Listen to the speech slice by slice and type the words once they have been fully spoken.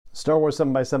Star Wars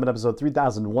 7x7, episode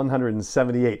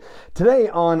 3178. Today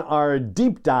on our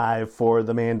deep dive for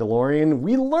The Mandalorian,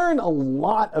 we learn a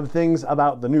lot of things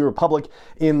about the New Republic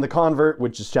in The Convert,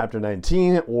 which is chapter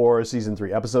 19, or season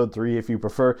 3, episode 3 if you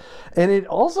prefer. And it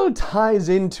also ties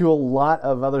into a lot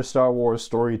of other Star Wars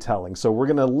storytelling. So we're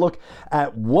going to look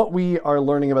at what we are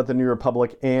learning about the New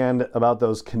Republic and about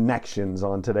those connections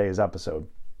on today's episode.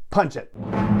 Punch it!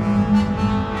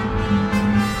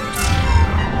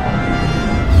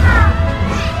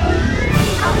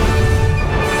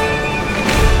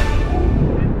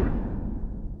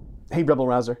 Hey Rebel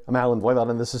Rouser, I'm Alan Voivod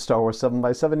and this is Star Wars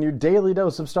 7x7, your daily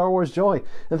dose of Star Wars joy.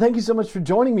 And thank you so much for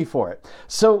joining me for it.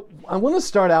 So I want to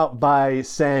start out by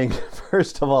saying,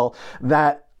 first of all,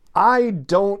 that I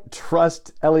don't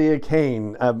trust Elia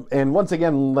Kane. And once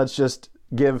again, let's just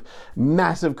give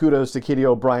massive kudos to Katie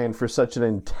O'Brien for such an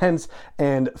intense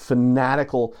and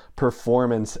fanatical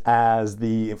performance as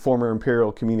the former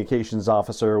Imperial Communications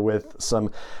Officer with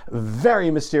some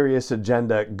very mysterious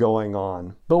agenda going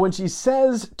on. But when she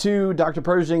says to Dr.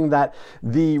 Pershing that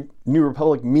the New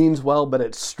Republic means well, but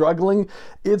it's struggling,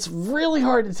 it's really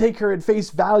hard to take her at face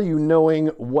value knowing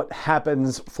what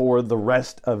happens for the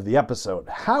rest of the episode.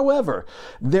 However,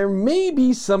 there may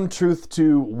be some truth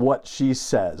to what she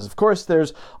says. Of course,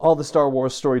 there's all the Star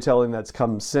Wars storytelling that's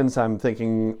come since. I'm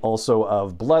thinking also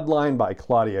of Bloodline by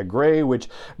Claudia Gray, which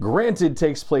granted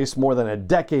takes place more than a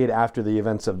decade after the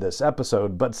events of this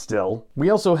episode, but still. We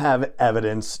also have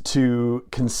evidence to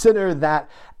consider that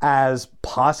as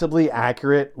possibly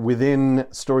accurate within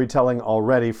storytelling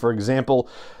already. For example,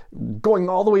 going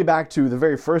all the way back to the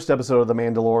very first episode of The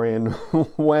Mandalorian,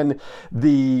 when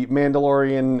the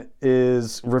Mandalorian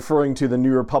is referring to the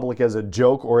New Republic as a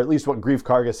joke, or at least what Grief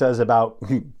Karga says about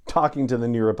talking to the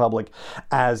New Republic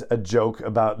as a joke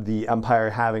about the Empire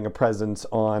having a presence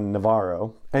on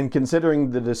Navarro. And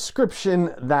considering the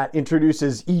description that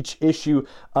introduces each issue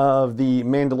of the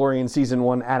Mandalorian Season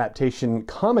 1 adaptation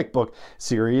comic book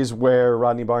series, where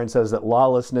Rodney Barnes says that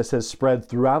lawlessness has spread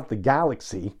throughout the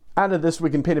galaxy, out of this, we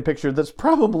can paint a picture that's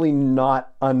probably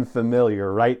not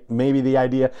unfamiliar, right? Maybe the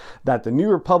idea that the New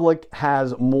Republic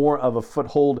has more of a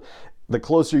foothold the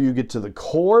closer you get to the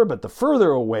core, but the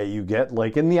further away you get,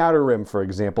 like in the Outer Rim, for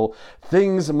example,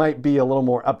 things might be a little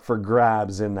more up for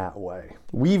grabs in that way.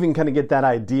 We even kind of get that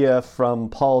idea from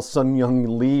Paul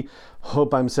Sun-Young Lee.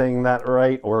 Hope I'm saying that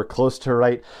right, or close to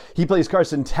right. He plays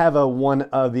Carson Teva, one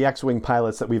of the X-Wing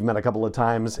pilots that we've met a couple of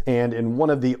times, and in one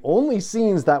of the only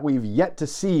scenes that we've yet to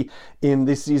see in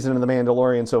this season of The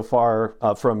Mandalorian so far,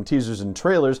 from teasers and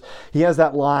trailers, he has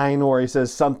that line where he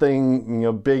says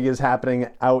something, big is happening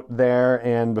out there,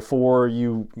 and before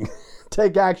you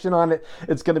take action on it,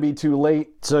 it's going to be too late.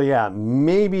 So yeah,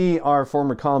 maybe our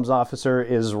former comms officer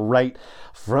is right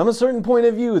from a certain point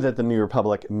of view that the New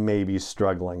Republic may be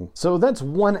struggling. So that's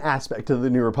one aspect of the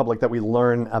New Republic that we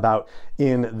learn about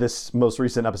in this most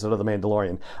recent episode of The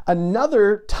Mandalorian.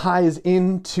 Another ties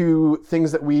into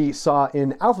things that we saw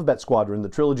in Alphabet Squadron, the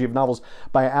trilogy of novels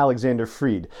by Alexander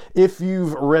Freed. If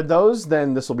you've read those,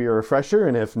 then this will be a refresher,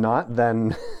 and if not,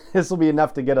 then this will be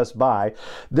enough to get us by.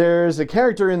 There's a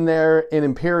character in there, an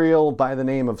Imperial by the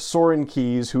name of Soren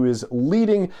Keyes, who is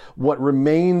leading what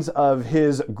remains of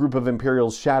his group of Imperials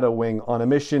Shadow Wing on a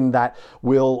mission that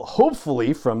will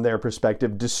hopefully, from their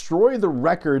perspective, destroy the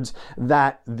records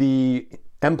that the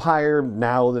Empire,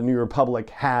 now the New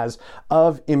Republic, has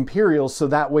of Imperials, so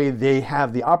that way they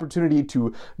have the opportunity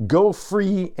to go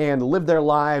free and live their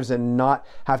lives and not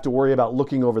have to worry about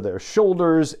looking over their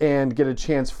shoulders and get a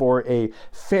chance for a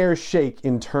fair shake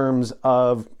in terms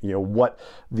of, what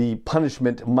the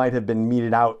punishment might have been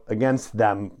meted out against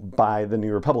them by the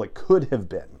New Republic could have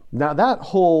been. Now that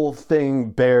whole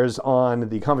thing bears on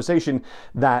the conversation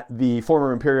that the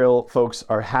former Imperial folks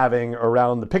are having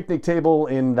around the picnic table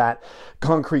in that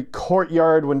concrete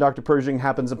courtyard when Dr. Pershing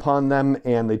happens upon them,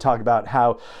 and they talk about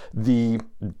how the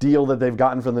deal that they've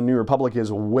gotten from the New Republic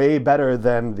is way better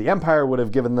than the Empire would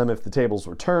have given them if the tables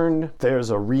were turned. There's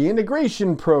a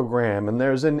reintegration program, and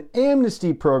there's an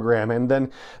amnesty program, and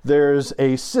then there's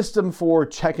a system for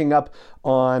checking up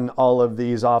on all of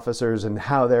these officers and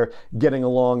how they're getting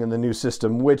along in the new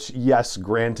system, which, yes,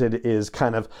 granted, is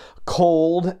kind of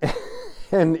cold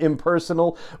and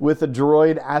impersonal, with a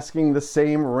droid asking the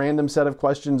same random set of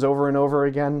questions over and over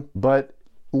again. But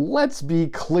let's be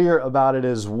clear about it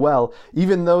as well.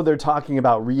 Even though they're talking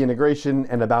about reintegration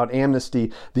and about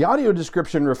amnesty, the audio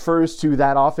description refers to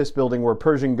that office building where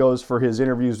Pershing goes for his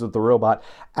interviews with the robot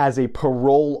as a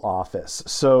parole office.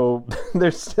 So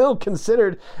they're still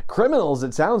considered criminals,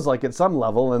 it sounds like, at some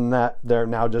level, and that they're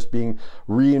now just being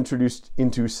reintroduced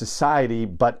into society.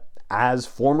 But as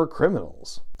former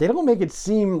criminals. They don't make it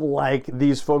seem like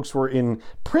these folks were in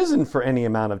prison for any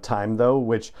amount of time, though,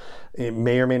 which it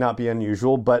may or may not be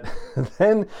unusual. But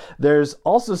then there's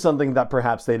also something that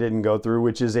perhaps they didn't go through,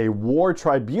 which is a war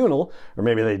tribunal, or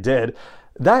maybe they did.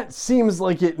 That seems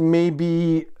like it may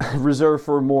be reserved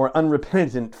for more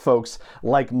unrepentant folks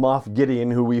like Moff Gideon,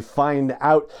 who we find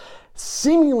out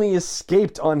seemingly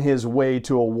escaped on his way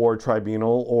to a war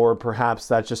tribunal, or perhaps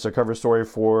that's just a cover story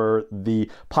for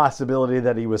the possibility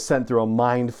that he was sent through a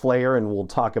mind flayer, and we'll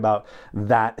talk about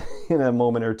that in a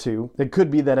moment or two. It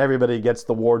could be that everybody gets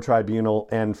the war tribunal,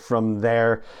 and from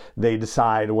there they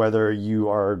decide whether you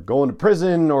are going to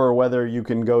prison or whether you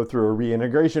can go through a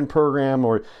reintegration program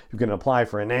or you can apply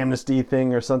for an amnesty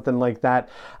thing or something like that.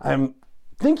 I'm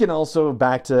thinking also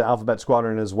back to Alphabet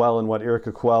Squadron as well, and what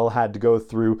Erica Quell had to go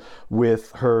through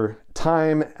with her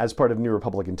time as part of New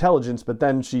Republic intelligence, but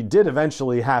then she did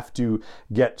eventually have to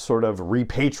get sort of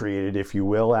repatriated, if you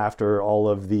will, after all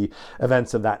of the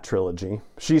events of that trilogy.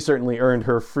 She certainly earned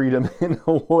her freedom in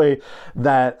a way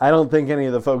that I don't think any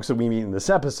of the folks that we meet in this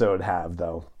episode have,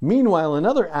 though. Meanwhile,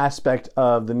 another aspect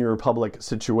of the New Republic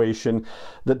situation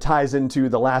that ties into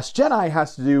The Last Jedi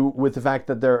has to do with the fact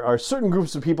that there are certain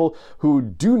groups of people who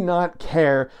do not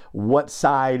care what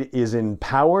side is in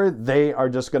power. They are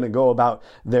just going to go about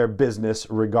their business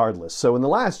regardless. So in The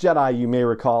Last Jedi, you may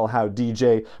recall how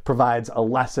DJ provides a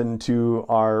lesson to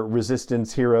our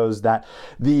resistance heroes that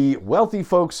the wealthy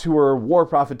folks who are war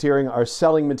profiteering are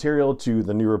selling material to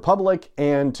the New Republic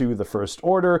and to the First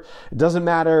Order. It doesn't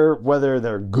matter whether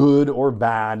they're good or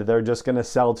bad, they're just going to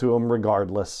sell to them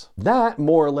regardless. That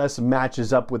more or less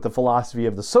matches up with the philosophy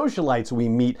of the socialites we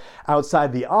meet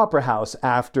outside the Opera House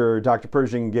after Dr.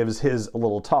 Pershing gives his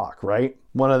little talk, right?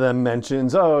 One of them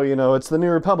mentions, it's the New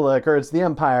Republic or it's the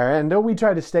Empire, and we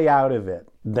try to stay out of it.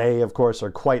 They, of course,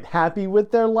 are quite happy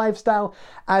with their lifestyle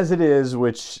as it is,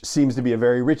 which seems to be a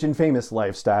very rich and famous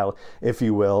lifestyle, if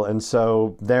you will. And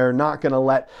so they're not going to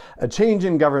let a change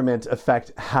in government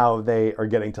affect how they are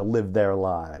getting to live their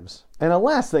lives. And a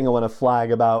last thing I want to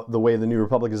flag about the way the New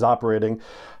Republic is operating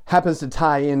happens to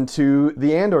tie into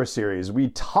the Andor series. We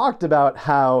talked about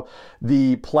how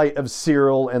the plight of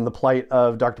Cyril and the plight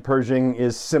of Dr. Pershing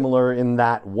is similar in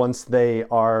that once they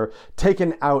are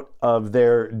taken out of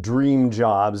their dream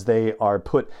jobs, they are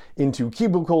put into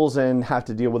cubicles and have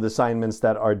to deal with assignments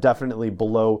that are definitely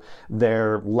below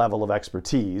their level of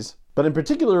expertise. But in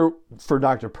particular, for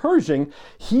Dr. Pershing,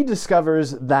 he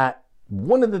discovers that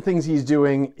one of the things he's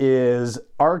doing is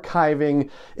archiving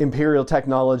Imperial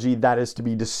technology that is to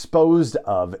be disposed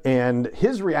of. And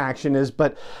his reaction is,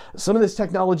 but some of this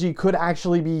technology could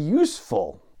actually be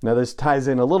useful. Now, this ties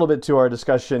in a little bit to our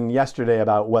discussion yesterday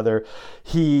about whether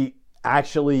he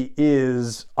actually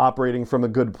is operating from a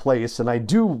good place, and I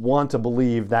do want to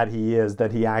believe that he is,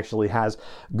 that he actually has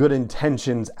good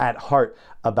intentions at heart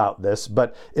about this.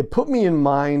 But it put me in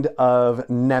mind of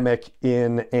Nemec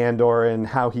in Andor and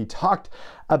how he talked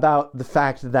about the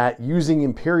fact that using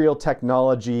Imperial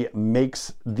technology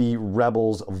makes the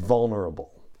rebels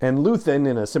vulnerable. And Luthen,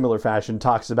 in a similar fashion,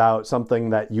 talks about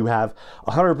something that you have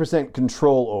 100%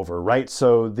 control over, right?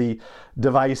 So the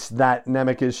device that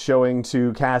Nemec is showing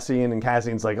to Cassian, and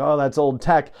Cassian's like, oh, that's old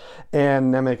tech.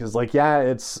 And Nemec is like, yeah,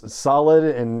 it's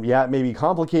solid, and yeah, it may be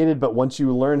complicated, but once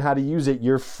you learn how to use it,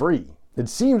 you're free. It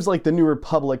seems like the New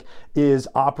Republic is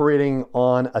operating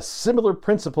on a similar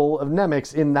principle of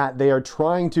Nemec's in that they are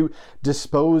trying to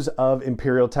dispose of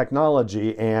Imperial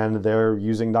technology, and they're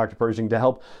using Dr. Pershing to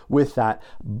help with that.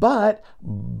 But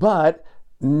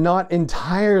not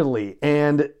entirely.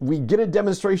 And we get a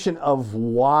demonstration of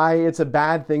why it's a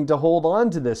bad thing to hold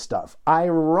on to this stuff.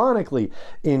 Ironically,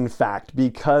 in fact,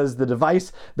 because the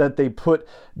device that they put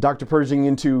Dr. Pershing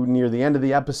into near the end of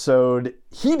the episode,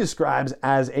 he describes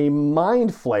as a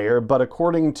mind flayer, but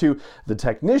according to the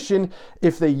technician,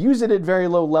 if they use it at very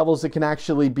low levels, it can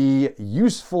actually be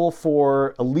useful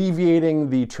for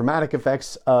alleviating the traumatic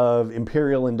effects of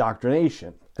Imperial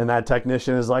indoctrination. And that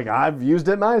technician is like, I've used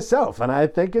it myself, and I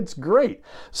think it's great.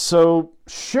 So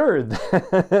sure,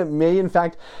 that may in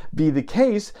fact be the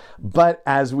case, but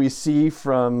as we see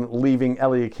from leaving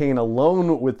Elia Kane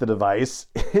alone with the device,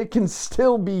 it can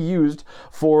still be used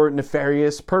for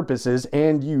nefarious purposes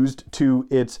and used to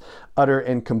its utter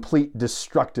and complete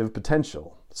destructive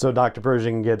potential. So Dr.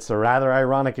 Pershing gets a rather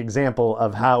ironic example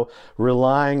of how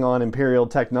relying on Imperial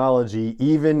technology,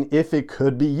 even if it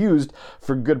could be used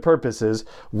for good purposes,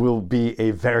 will be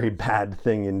a very bad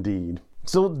thing indeed.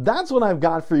 So that's what I've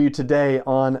got for you today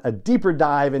on a deeper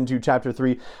dive into Chapter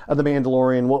 3 of The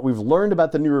Mandalorian, what we've learned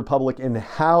about the New Republic and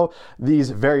how these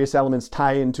various elements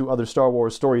tie into other Star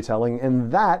Wars storytelling.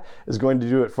 And that is going to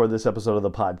do it for this episode of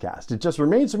the podcast. It just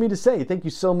remains for me to say thank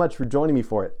you so much for joining me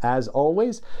for it, as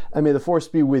always, and may the Force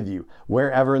be with you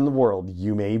wherever in the world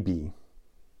you may be.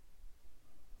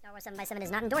 7x7 is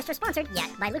not endorsed or sponsored yet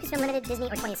by Lucasfilm Limited, Disney,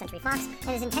 or 20th Century Fox,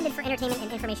 and is intended for entertainment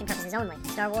and information purposes only.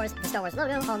 Star Wars, the Star Wars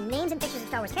logo, all names and pictures of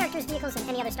Star Wars characters, vehicles, and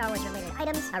any other Star Wars related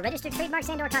items are registered trademarks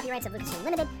and/or copyrights of Lucasfilm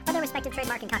Limited, or their respective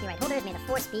trademark and copyright holders. May the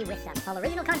Force be with them. All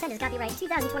original content is copyright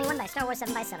 2021 by Star Wars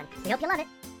 7x7. We hope you love it.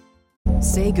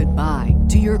 Say goodbye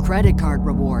to your credit card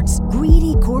rewards.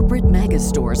 Greedy corporate mega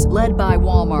stores, led by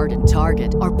Walmart and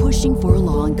Target, are pushing for a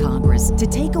law in Congress to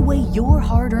take away your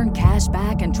hard-earned cash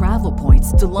back and travel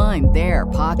points to line their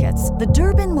pockets. The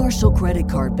Durbin-Marshall credit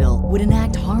card bill would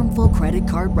enact harmful credit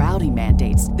card routing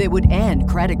mandates that would end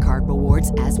credit card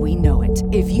rewards as we know it.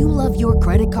 If you love your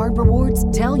credit card rewards,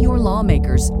 tell your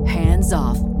lawmakers, hands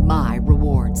off my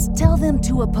rewards. Tell them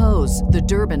to oppose the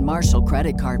Durbin-Marshall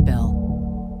credit card bill.